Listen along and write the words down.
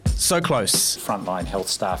So close, Frontline health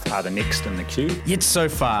staff are the next in the queue. yet so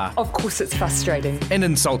far, Of course it's frustrating. and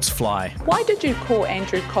insults fly. Why did you call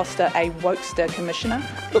Andrew Costa a wokester commissioner?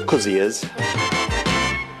 Because he is.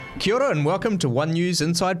 Kia ora and welcome to One News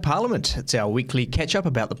Inside Parliament. It's our weekly catch-up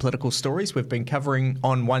about the political stories we've been covering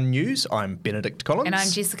on One News. I'm Benedict Collins. And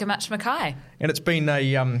I'm Jessica Much Mackay. And it's been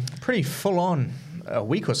a pretty full-on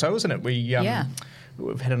week or so, isn't it?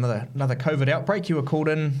 We've had another COVID outbreak. You were called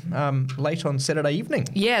in late on Saturday evening.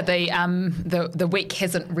 Yeah, the week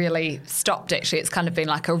hasn't really stopped, actually. It's kind of been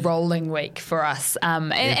like a rolling week for us.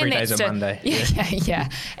 Every day's a Monday. Yeah.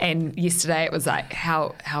 And yesterday it was like,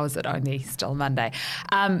 how is it only still Monday?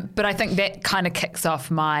 But I think that kind of kicks off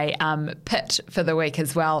my pit for the week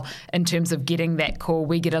as well in terms of getting that call.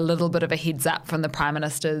 We get a little bit of a heads up from the Prime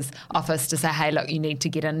Minister's office to say, hey, look, you need to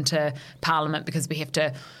get into Parliament because we have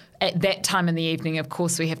to... At that time in the evening, of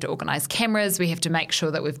course, we have to organise cameras. We have to make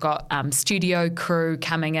sure that we've got studio crew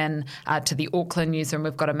coming in to the Auckland newsroom.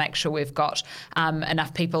 We've got to make sure we've got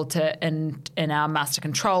enough people in our master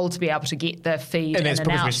control to be able to get the feed And in that's and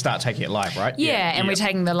because out. we start taking it live, right? Yeah, and we're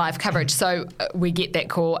taking the live coverage. So we get that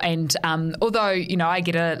call. And although, I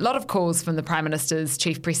get a lot of calls from the Prime Minister's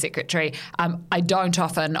Chief Press Secretary, I don't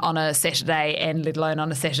often on a Saturday and let alone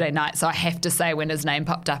on a Saturday night. So I have to say when his name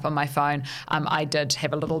popped up on my phone, I did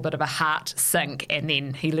have a little bit of a heart sink, and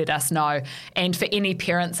then he let us know. And for any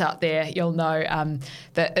parents out there, you'll know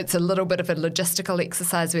that it's a little bit of a logistical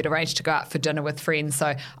exercise. We'd arranged to go out for dinner with friends,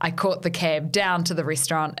 so I caught the cab down to the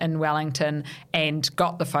restaurant in Wellington and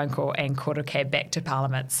got the phone call and caught a cab back to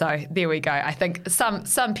Parliament. So there we go. I think some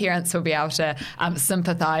parents will be able to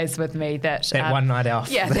sympathise with me that one night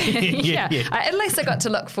out. Yeah. At least I got to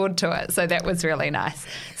look forward to it, so that was really nice.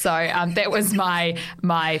 So that was my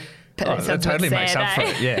that totally makes up for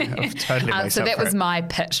it. Yeah, totally makes so up that for was it. my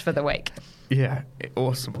pitch for the week. Yeah,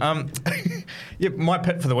 awesome. My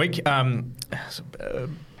pit for the week, it's a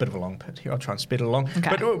bit of a long pit here. I'll try and speed it along. Okay.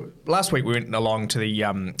 But last week we went along to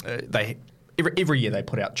the every year they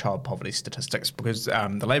put out child poverty statistics because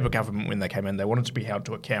the Labour government, when they came in, they wanted to be held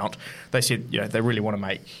to account. They said, they really want to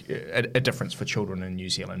make a difference for children in New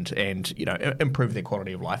Zealand and, improve their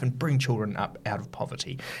quality of life and bring children up out of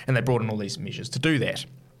poverty. And they brought in all these measures to do that.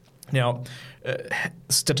 Now,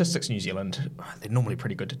 Statistics New Zealand, they're normally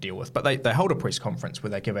pretty good to deal with, but they hold a press conference where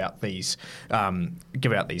they give out these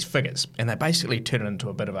figures, and they basically turn it into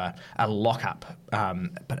a bit of a lockup,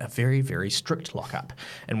 but a very, very strict lockup,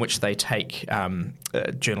 in which they take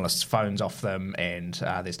journalists' phones off them, and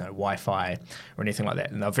there's no Wi-Fi or anything like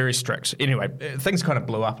that, and they're very strict. Anyway, things kind of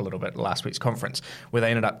blew up a little bit at last week's conference, where they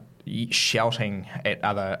ended up shouting at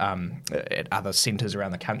other centres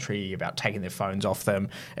around the country about taking their phones off them.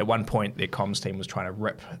 At one point, their comms team was trying to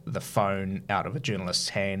rip the phone out of a journalist's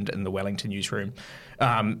hand in the Wellington newsroom.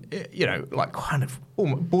 Like kind of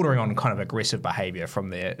bordering on kind of aggressive behaviour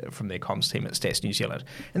from their comms team at Stats New Zealand.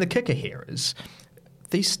 And the kicker here is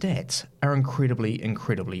these stats are incredibly,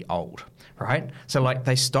 incredibly old, right? So like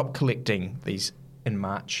they stopped collecting these in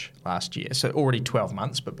March last year, so already 12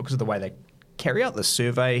 months, but because of the way they carry out the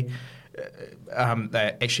survey,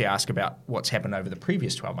 they actually ask about what's happened over the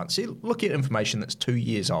previous 12 months. So you look at information that's 2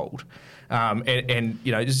 years old, and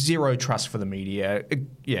zero trust for the media.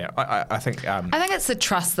 I think it's the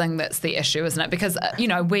trust thing that's the issue, isn't it? Because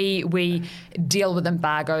we deal with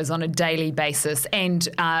embargoes on a daily basis, and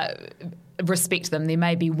respect them. There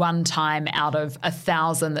may be one time out of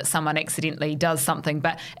 1,000 that someone accidentally does something,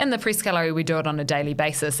 but in the press gallery we do it on a daily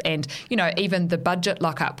basis. And even the budget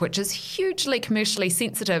lockup, which is hugely commercially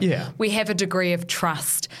sensitive, we have a degree of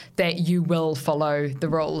trust that you will follow the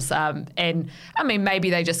rules. And I mean, maybe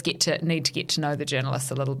they just need to get to know the journalists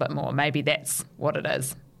a little bit more. Maybe that's what it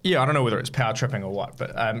is. Yeah, I don't know whether it's power tripping or what,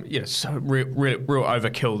 but so real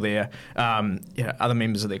overkill there. Other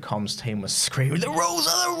members of their comms team were screaming, "The rules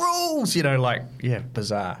are the rules!"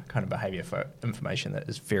 Bizarre kind of behaviour for information that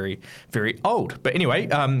is very, very old. But anyway,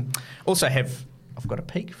 I've got a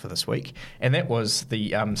peek for this week, and that was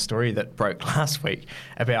the story that broke last week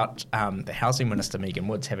about the Housing Minister, Megan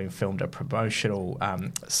Woods, having filmed a promotional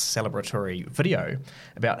celebratory video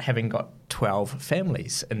about having got 12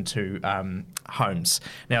 families into homes.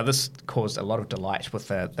 Now, this caused a lot of delight with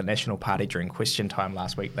the National Party during question time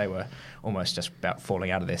last week. They were almost just about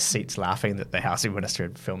falling out of their seats laughing that the Housing Minister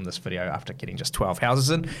had filmed this video after getting just 12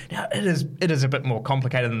 houses in. Now, it is a bit more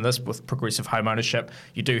complicated than this with progressive home ownership.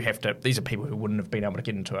 You do have to, these are people who wouldn't have been able to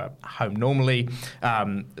get into a home normally,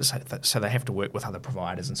 so they have to work with other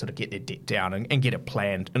providers and sort of get their debt down and get it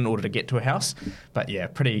planned in order to get to a house. But yeah,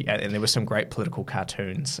 and there were some great political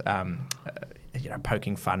cartoons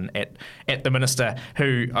poking fun at the minister,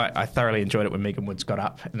 who I thoroughly enjoyed it when Megan Woods got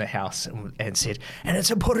up in the House and said, and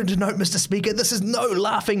it's important to note, Mr. Speaker, this is no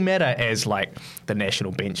laughing matter, as like the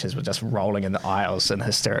national benches were just rolling in the aisles in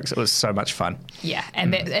hysterics. It was so much fun. Yeah,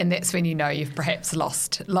 and that's when you know you've perhaps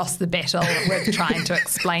lost the battle with trying to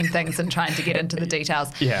explain things and trying to get into the details.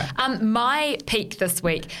 Yeah. My peak this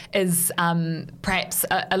week is perhaps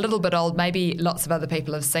a little bit old. Maybe lots of other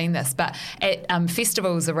people have seen this, but at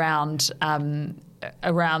festivals around over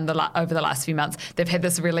the last few months, they've had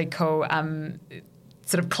this really cool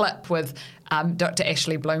sort of clip with Dr.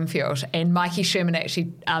 Ashley Bloomfield, and Mikey Sherman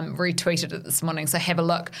actually retweeted it this morning, so have a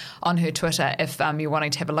look on her Twitter if you're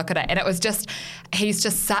wanting to have a look at it. And it was he's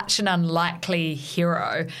just such an unlikely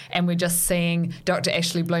hero, and we're just seeing Dr.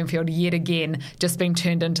 Ashley Bloomfield yet again just being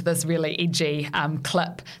turned into this really edgy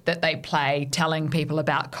clip that they play telling people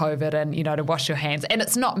about COVID and, to wash your hands. And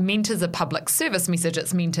it's not meant as a public service message,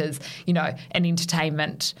 it's meant as, an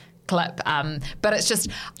entertainment clip. But it's just,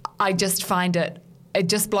 I just find it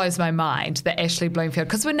just blows my mind that Ashley Bloomfield,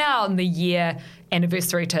 because we're now on the year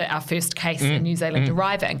anniversary to our first case in New Zealand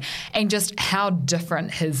arriving, and just how different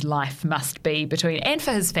his life must be and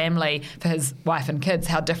for his family, for his wife and kids,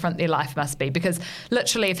 how different their life must be. Because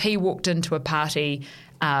literally if he walked into a party,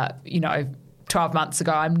 12 months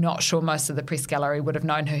ago, I'm not sure most of the press gallery would have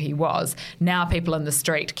known who he was. Now people in the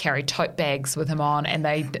street carry tote bags with him on, and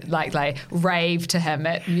they rave to him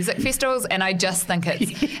at music festivals. And I just think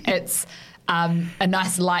it's a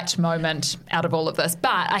nice light moment out of all of this.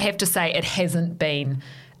 But I have to say it hasn't been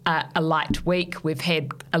a light week. We've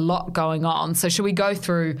had a lot going on. So should we go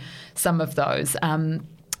through some of those?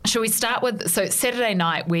 Shall we start with, so Saturday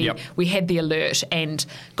night we had the alert and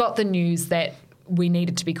got the news that we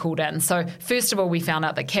needed to be called in. So first of all, we found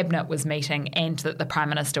out that Cabinet was meeting and that the Prime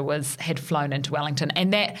Minister had flown into Wellington.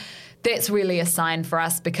 And that's really a sign for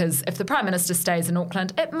us, because if the Prime Minister stays in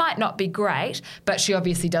Auckland, it might not be great, but she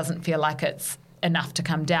obviously doesn't feel like it's enough to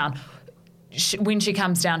come down. When she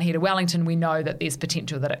comes down here to Wellington, we know that there's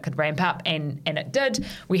potential that it could ramp up, and it did.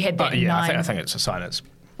 We had that I think it's a sign it's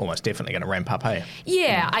almost definitely going to ramp up, hey?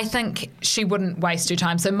 Yeah, I think she wouldn't waste her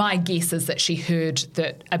time. So my guess is that she heard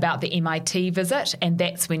about the MIT visit, and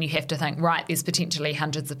that's when you have to think, right, there's potentially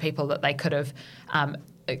hundreds of people that they could have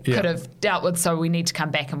dealt with, so we need to come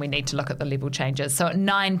back and we need to look at the level changes. So at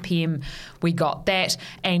 9 p.m. we got that,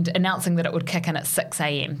 and announcing that it would kick in at 6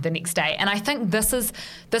 a.m. the next day. And I think this is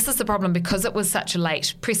the problem, because it was such a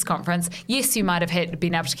late press conference. Yes, you might have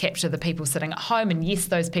been able to capture the people sitting at home, and yes,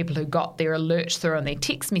 those people who got their alert through on their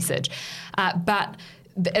text message, but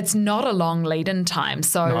it's not a long lead-in time.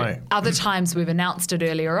 So other times we've announced it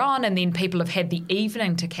earlier on, and then people have had the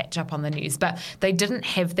evening to catch up on the news. But they didn't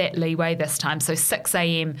have that leeway this time. So 6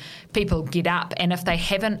 a.m. people get up, and if they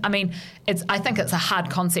haven't, I think it's a hard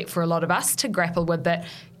concept for a lot of us to grapple with, that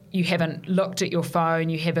you haven't looked at your phone,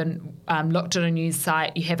 you haven't looked at a news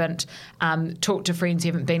site, you haven't talked to friends,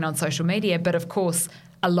 you haven't been on social media. But of course,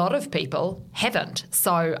 a lot of people haven't.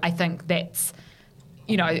 So I think that's,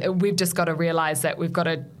 we've just got to realise that we've got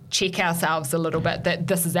to check ourselves a little bit, that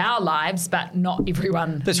this is our lives, but not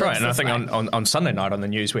everyone. That's right. And I think on Sunday night on the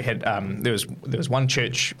news we had there was one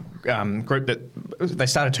church group that they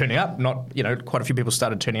started turning up. Quite a few people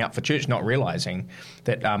started turning up for church, not realising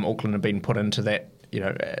that Auckland had been put into that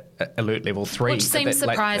alert level 3. Which seems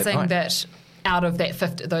surprising that out of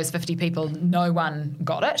those 50 people, no one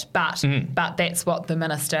got it, but that's what the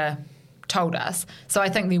minister told us. So I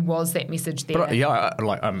think there was that message there. But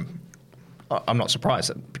I'm not surprised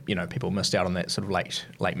that people missed out on that sort of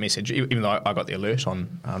late message, even though I got the alert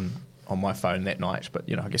on my phone that night. But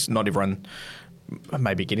I guess not everyone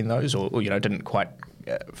may be getting those, or didn't quite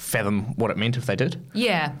fathom what it meant if they did.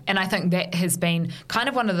 Yeah, and I think that has been kind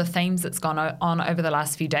of one of the themes that's gone on over the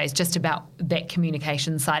last few days, just about that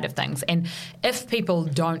communication side of things. And if people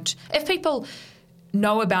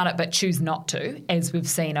know about it but choose not to, as we've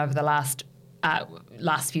seen over the last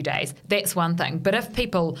few days, that's one thing. But if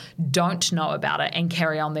people don't know about it and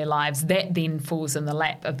carry on their lives, that then falls in the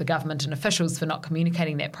lap of the government and officials for not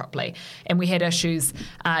communicating that properly. And we had issues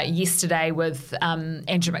yesterday with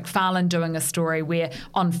Andrew McFarlane doing a story where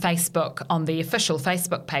on Facebook, on the official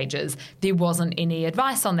Facebook pages, there wasn't any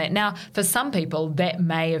advice on that. Now, for some people, that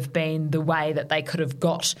may have been the way that they could have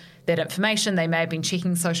got that information. They may have been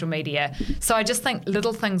checking social media. So I just think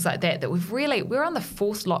little things like that we're on the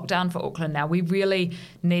 4th lockdown for Auckland now. We really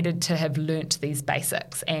needed to have learnt these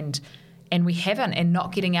basics, and we haven't, and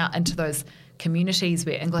not getting out into those communities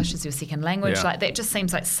where English is your second language. Like that just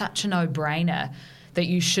seems like such a no-brainer that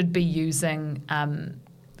you should be using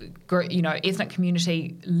ethnic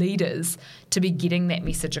community leaders to be getting that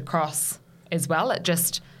message across as well.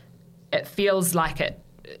 it feels like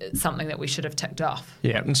it's something that we should have ticked off.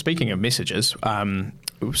 Yeah, and speaking of messages,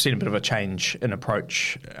 we've seen a bit of a change in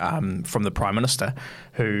approach from the Prime Minister,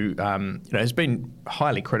 who has been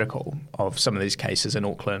highly critical of some of these cases in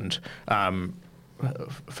Auckland.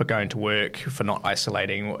 For going to work, for not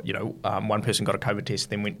isolating. One person got a COVID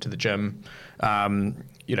test, then went to the gym, and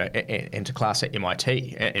to class at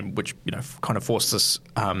MIT, and which kind of forced this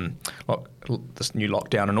this new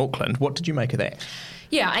lockdown in Auckland. What did you make of that?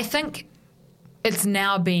 Yeah, I think it's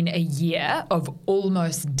now been a year of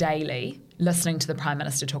almost daily listening to the Prime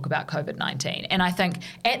Minister talk about COVID-19. And I think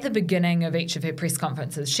at the beginning of each of her press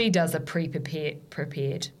conferences, she does a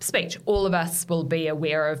prepared speech. All of us will be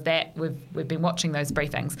aware of that. We've been watching those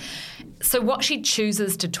briefings. So what she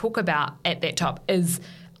chooses to talk about at that top is,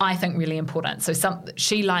 I think, really important. So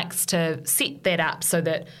she likes to set that up so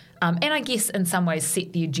that, and I guess in some ways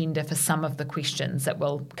set the agenda for some of the questions that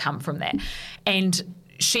will come from that. And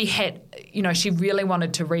she had, she really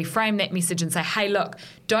wanted to reframe that message and say, hey, look,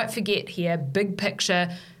 don't forget here, big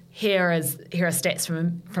picture, here are stats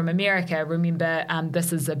from America. Remember,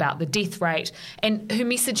 this is about the death rate. And her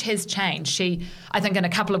message has changed. I think, in a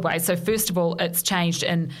couple of ways. So first of all, it's changed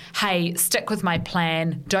in, hey, stick with my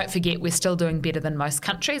plan. Don't forget, we're still doing better than most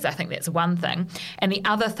countries. I think that's one thing. And the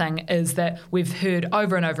other thing is that we've heard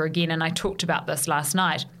over and over again, and I talked about this last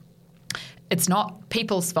night, it's not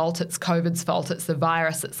people's fault, it's COVID's fault, it's the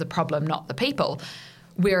virus, it's the problem, not the people.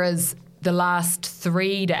 Whereas the last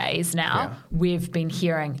 3 days now, we've been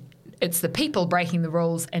hearing it's the people breaking the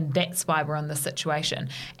rules, and that's why we're in this situation.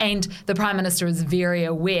 And the Prime Minister is very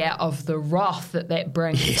aware of the wrath that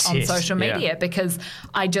brings on social media, because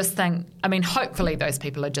I just think, hopefully those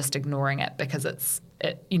people are just ignoring it because it's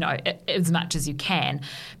as much as you can.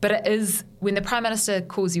 But it is, when the Prime Minister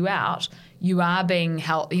calls you out, you are being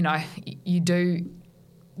held, you do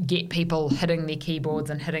get people hitting their keyboards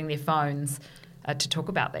and hitting their phones to talk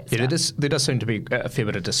about that stuff. There does seem to be a fair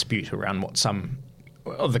bit of dispute around what some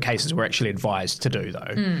of the cases were actually advised to do,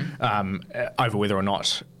 though, over whether or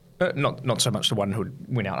not, not so much the one who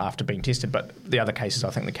went out after being tested, but the other cases. I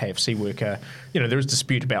think the KFC worker, there is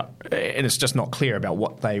dispute about, and it's just not clear about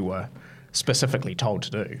what they were specifically told to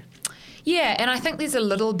do. Yeah, and I think there's a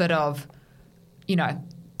little bit of,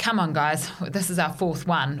 come on, guys, this is our fourth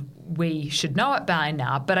one. We should know it by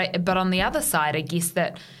now. But on the other side, I guess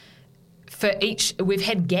that for each, we've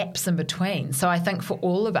had gaps in between. So I think for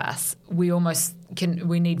all of us, we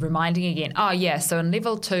need reminding again. Oh, yeah, so in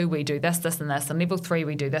level 2, we do this, this, and this. In level 3,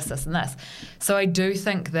 we do this, this, and this. So I do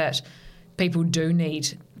think that people do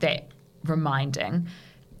need that reminding.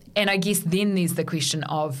 And I guess then there's the question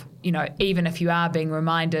of, even if you are being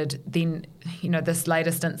reminded, then, this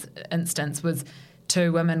latest instance was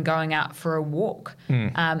 2 women going out for a walk.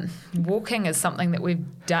 Walking is something that we've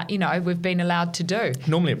done, we've been allowed to do.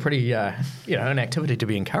 Normally a pretty, an activity to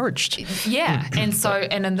be encouraged. Yeah,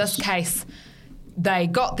 and in this case, they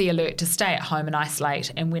got the alert to stay at home and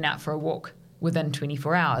isolate and went out for a walk within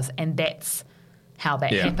 24 hours, and that's how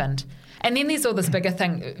that happened. And then there's all this bigger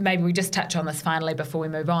thing, maybe we just touch on this finally before we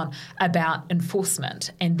move on, about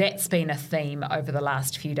enforcement. And that's been a theme over the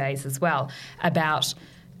last few days as well, about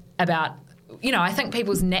I think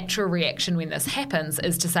people's natural reaction when this happens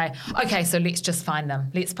is to say, okay, so let's just fine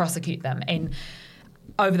them, let's prosecute them. And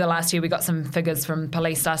over the last year, we got some figures from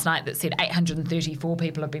police last night that said 834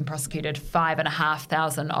 people have been prosecuted,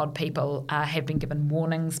 5,500 odd people have been given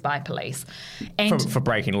warnings by police. And for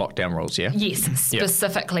breaking lockdown rules, yeah? Yes,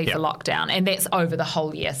 specifically for lockdown. And that's over the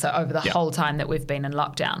whole year, so over the whole time that we've been in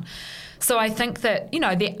lockdown. So I think that,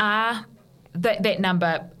 there are... That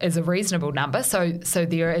number is a reasonable number, so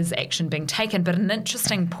there is action being taken. But an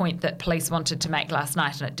interesting point that police wanted to make last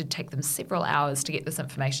night, and it did take them several hours to get this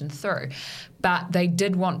information through, but they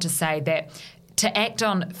did want to say that to act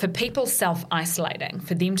on, for people self-isolating,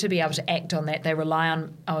 for them to be able to act on that, they rely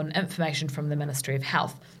on information from the Ministry of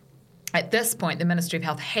Health. At this point, the Ministry of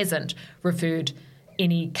Health hasn't referred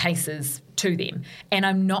any cases to them, and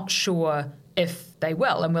I'm not sure if they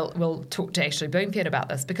will, and we'll talk to Ashley Bloomfield about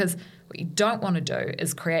this, because what you don't want to do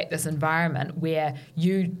is create this environment where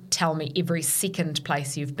you tell me every second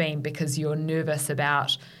place you've been because you're nervous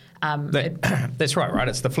about... That's right?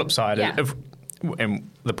 It's the flip side. Yeah.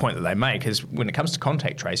 And the point that they make is when it comes to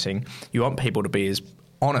contact tracing, you want people to be as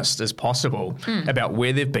honest as possible about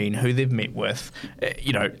where they've been, who they've met with,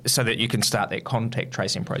 so that you can start that contact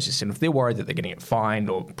tracing process. And if they're worried that they're going to get fined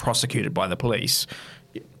or prosecuted by the police...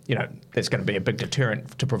 there's going to be a big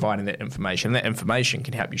deterrent to providing that information. That information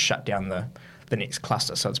can help you shut down the the next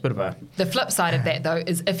cluster. So it's a bit of a... The flip side of that, though,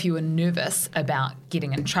 is if you were nervous about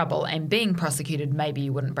getting in trouble and being prosecuted, maybe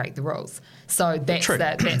you wouldn't break the rules. So that's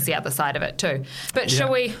the other side of it too. But shall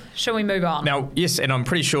we move on? Now, yes, and I'm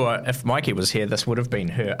pretty sure if Mikey was here, this would have been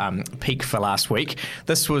her peak for last week.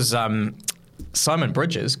 This was Simon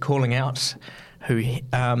Bridges calling out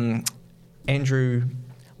Andrew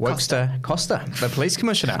Costa, the police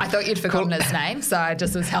commissioner. I thought you'd forgotten his name, so I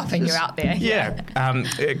just was helping you out there. Yeah,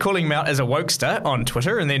 calling him out as a wokester on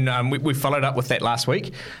Twitter, and then we followed up with that last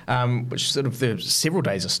week, which sort of there's several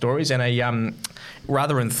days of stories and a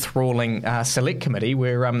rather enthralling select committee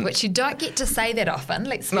where... which you don't get to say that often,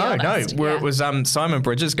 let's be honest. Where it was Simon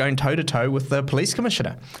Bridges going toe-to-toe with the police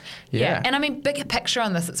commissioner. Yeah. And I mean, bigger picture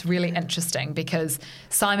on this, it's really interesting because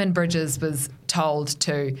Simon Bridges was told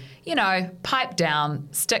to, pipe down,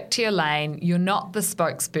 stick to your lane. You're not the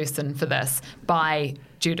spokesperson for this by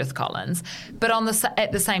Judith Collins. But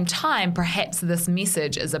at the same time, perhaps this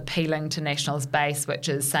message is appealing to National's base, which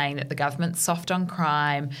is saying that the government's soft on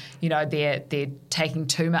crime. They're taking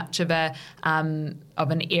too much of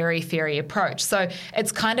an airy-fairy approach. So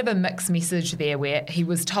it's kind of a mixed message there where he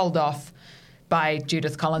was told off by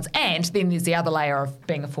Judith Collins, and then there's the other layer of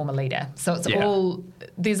being a former leader. So it's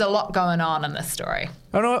there's a lot going on in this story.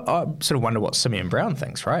 I sort of wonder what Simeon Brown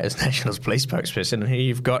thinks, right, as National's police spokesperson. And here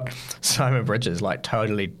you've got Simon Bridges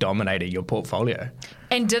totally dominating your portfolio.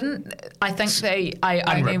 And didn't I think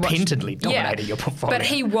unrepentantly dominating your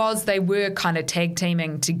portfolio. They were kind of tag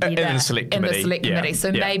teaming together in the select committee.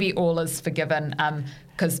 So maybe all is forgiven.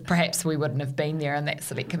 Because perhaps we wouldn't have been there in that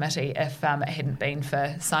select committee if it hadn't been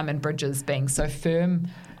for Simon Bridges being so firm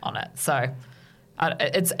on it. So,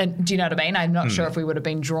 do you know what I mean? I'm not sure if we would have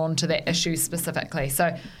been drawn to that issue specifically.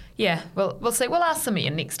 So, yeah, we'll see. We'll ask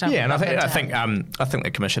Simeon next time. Yeah, and I think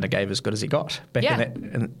the commissioner gave as good as he got back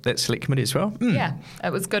in that select committee as well. Yeah,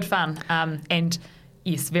 it was good fun. And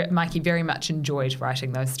yes, Mikey very much enjoyed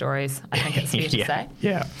writing those stories. I think it's fair to say.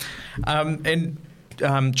 Yeah, and.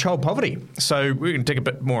 Child poverty. So we're going to dig a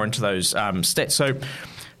bit more into those stats. So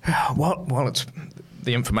while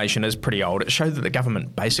the information is pretty old, it showed that the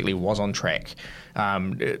government basically was on track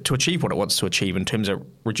to achieve what it wants to achieve in terms of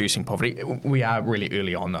reducing poverty. We are really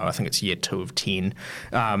early on, though. I think it's year 2 of 10.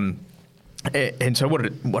 And so what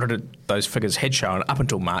did those figures had shown up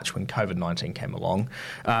until March when COVID-19 came along?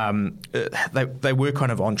 They were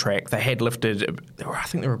kind of on track. They had lifted, I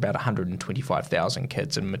think there were about 125,000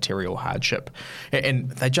 kids in material hardship. And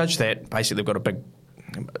they judged that basically they've got a big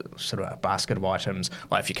sort of a basket of items,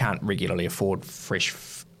 like if you can't regularly afford fresh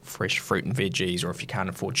fruit and veggies, or if you can't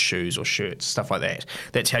afford shoes or shirts, stuff like that.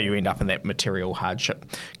 That's how you end up in that material hardship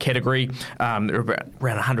category. There were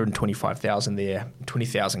around 125,000 there.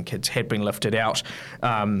 20,000 kids had been lifted out.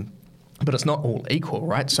 But it's not all equal,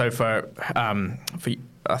 right? So for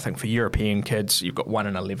European kids, you've got 1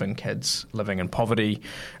 in 11 kids living in poverty.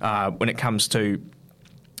 When it comes to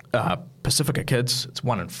Pacifica kids, it's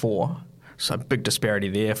 1 in 4. So big disparity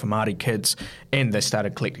there for Māori kids, and they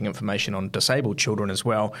started collecting information on disabled children as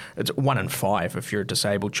well. It's 1 in 5 if you're a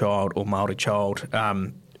disabled child or Māori child.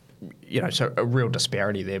 So a real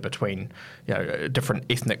disparity there between different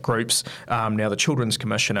ethnic groups. Now the Children's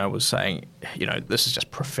Commissioner was saying, this is just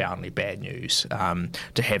profoundly bad news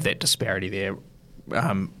to have that disparity there.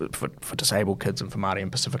 For disabled kids and for Māori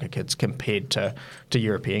and Pacifica kids compared to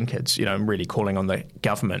European kids, really calling on the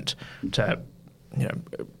government to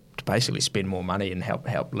basically spend more money and help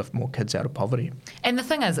lift more kids out of poverty. And the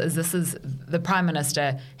thing is the Prime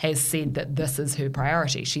Minister has said that this is her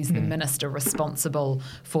priority. She's the minister responsible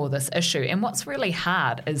for this issue. And what's really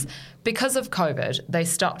hard is because of COVID, they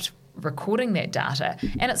stopped recording that data,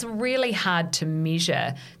 and it's really hard to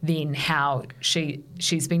measure then how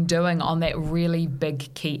she's been doing on that really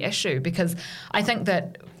big key issue, because I think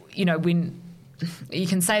that when you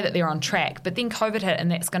can say that they're on track, but then COVID hit, and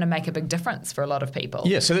that's going to make a big difference for a lot of people.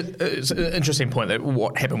 Yeah, so it's an interesting point that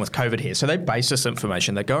what happened with COVID here. So they base this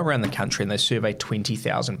information, they go around the country and they survey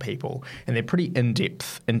 20,000 people, and they're pretty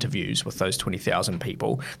in-depth interviews with those 20,000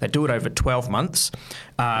 people. They do it over 12 months,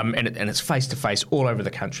 and it's face-to-face all over the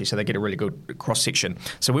country, so they get a really good cross-section.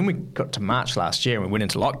 So when we got to March last year and we went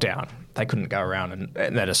into lockdown, they couldn't go around,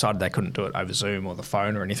 and they decided they couldn't do it over Zoom or the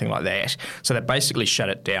phone or anything like that. So they basically shut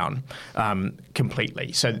it down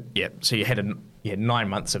completely. So you had 9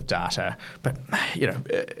 months of data, but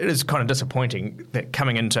it is kind of disappointing that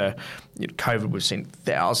coming into COVID, we've seen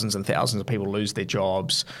thousands and thousands of people lose their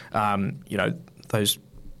jobs. Those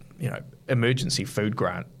emergency food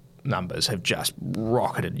grant numbers have just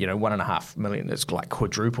rocketed. 1.5 million. It's like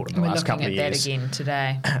quadrupled in the last couple of years. We're looking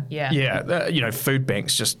at that again today. Yeah. Yeah. Food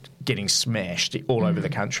banks just getting smashed all over the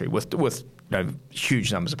country with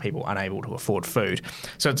huge numbers of people unable to afford food.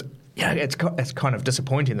 So it's kind of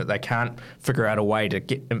disappointing that they can't figure out a way to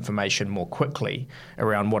get information more quickly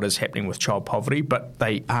around what is happening with child poverty, but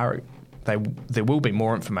there will be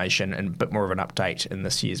more information and a bit more of an update in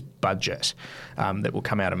this year's budget that will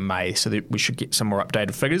come out in May, so that we should get some more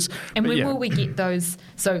updated figures. And when will we get those?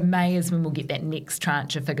 So May is when we'll get that next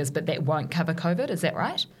tranche of figures, but that won't cover COVID, is that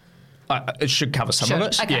right? It should cover some of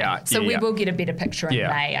it. Okay. Yeah. So we will get a better picture in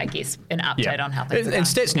May, I guess, an update on how things are going. And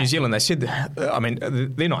Stats New Zealand, they said,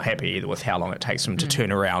 they're not happy either with how long it takes them to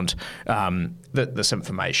turn around this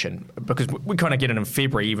information, because we kind of get it in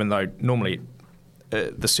February, even though normally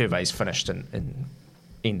the survey's finished in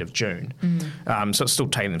end of June. So it's still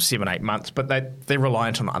taking them 7-8 months, but they're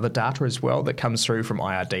reliant on other data as well that comes through from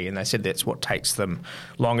IRD, and they said that's what takes them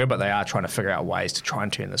longer, but they are trying to figure out ways to try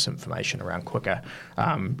and turn this information around quicker,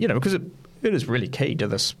 because it is really key to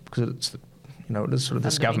this, because it's it is sort of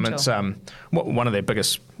this government's one of their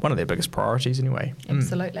biggest priorities anyway.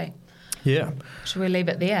 Absolutely. Yeah. Should we leave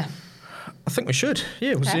it there? I think we should.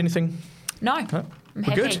 Yeah. Was there anything? No. I'm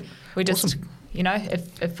happy. Good. We just. Awesome.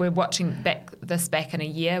 If we're watching back in a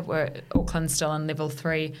year, where Auckland's still in level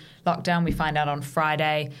 3 lockdown, we find out on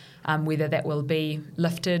Friday whether that will be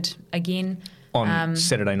lifted again. On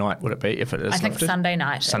Saturday night, would it be, if it is lifted? I think Sunday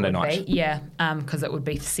night. Sunday night. Be, yeah, because it would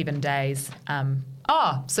be 7 days.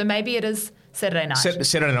 So maybe it is Saturday night.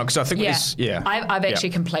 Saturday night, because I think I've actually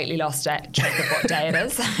completely lost track of what day it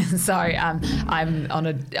is. So I'm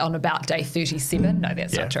on about day 37. No,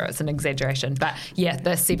 that's not true. It's an exaggeration. But yeah,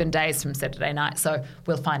 there's 7 days from Saturday night. So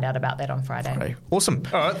we'll find out about that on Friday. Awesome.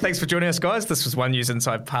 All right, thanks for joining us, guys. This was One News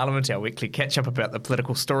Inside Parliament, our weekly catch-up about the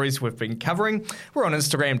political stories we've been covering. We're on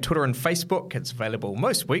Instagram, Twitter and Facebook. It's available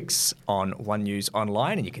most weeks on One News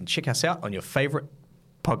Online, and you can check us out on your favourite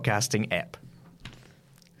podcasting app.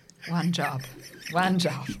 One job.